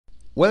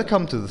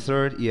Welcome to the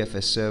third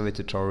EFS survey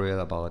tutorial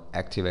about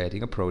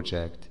activating a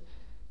project.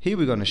 Here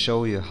we're going to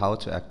show you how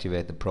to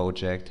activate the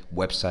project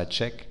website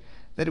check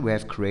that we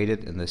have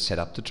created in the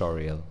setup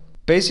tutorial.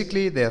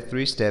 Basically, there are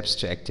 3 steps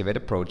to activate a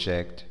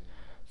project.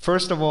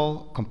 First of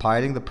all,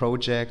 compiling the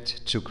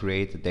project to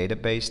create the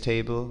database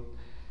table,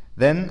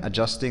 then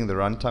adjusting the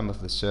runtime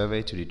of the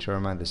survey to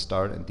determine the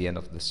start and the end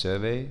of the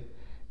survey,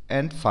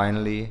 and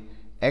finally,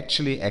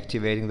 actually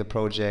activating the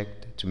project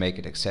to make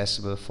it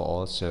accessible for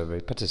all survey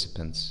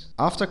participants.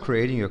 After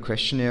creating your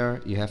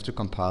questionnaire, you have to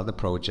compile the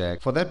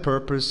project. For that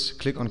purpose,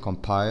 click on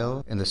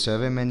Compile in the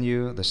survey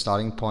menu, the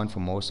starting point for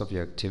most of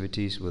your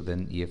activities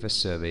within EFS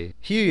survey.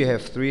 Here you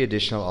have 3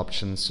 additional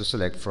options to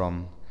select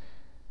from: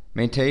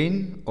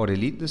 maintain or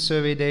delete the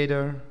survey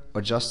data,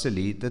 or just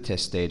delete the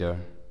test data.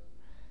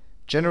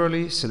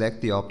 Generally,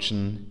 select the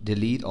option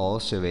Delete all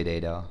survey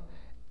data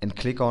and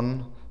click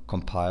on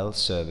Compile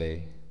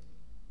survey.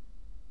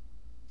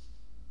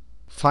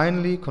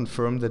 Finally,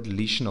 confirm the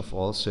deletion of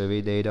all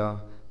survey data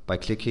by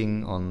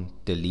clicking on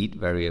Delete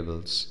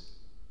variables.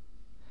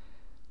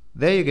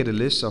 There you get a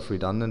list of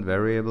redundant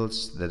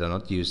variables that are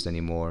not used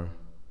anymore.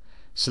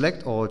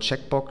 Select all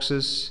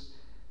checkboxes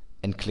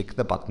and click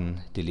the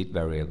button Delete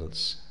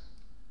variables.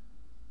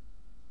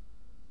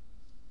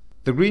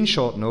 The green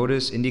short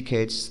notice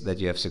indicates that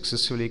you have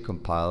successfully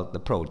compiled the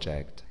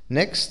project.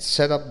 Next,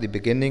 set up the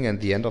beginning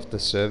and the end of the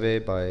survey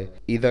by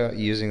either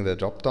using the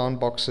drop-down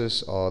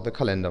boxes or the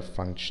calendar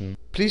function.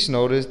 Please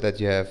notice that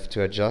you have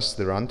to adjust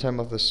the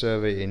runtime of the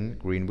survey in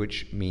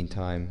Greenwich Mean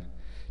Time.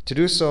 To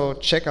do so,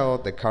 check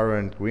out the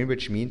current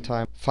Greenwich Mean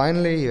Time.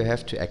 Finally, you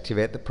have to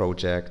activate the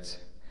project.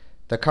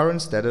 The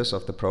current status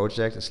of the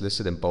project is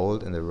listed in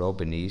bold in the row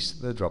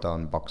beneath the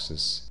drop-down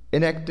boxes.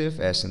 Inactive,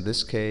 as in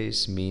this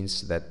case,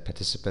 means that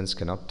participants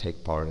cannot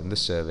take part in the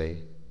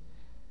survey.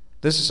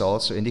 This is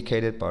also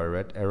indicated by a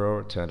red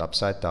arrow turned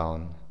upside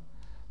down.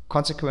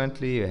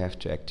 Consequently, you have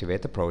to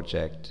activate the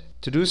project.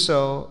 To do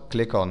so,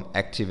 click on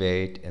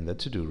Activate in the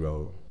To-Do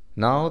row.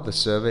 Now the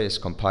survey is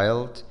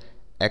compiled,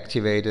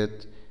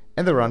 activated,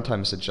 and the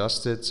runtime is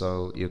adjusted,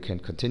 so you can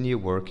continue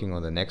working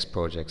on the next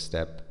project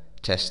step,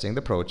 testing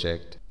the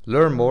project.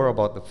 Learn more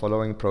about the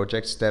following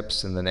project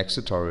steps in the next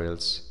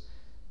tutorials.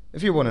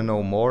 If you want to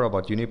know more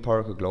about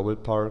Unipark or Global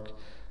Park,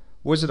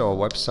 visit our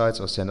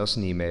websites or send us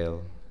an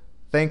email.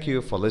 Thank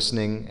you for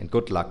listening and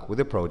good luck with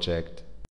the project.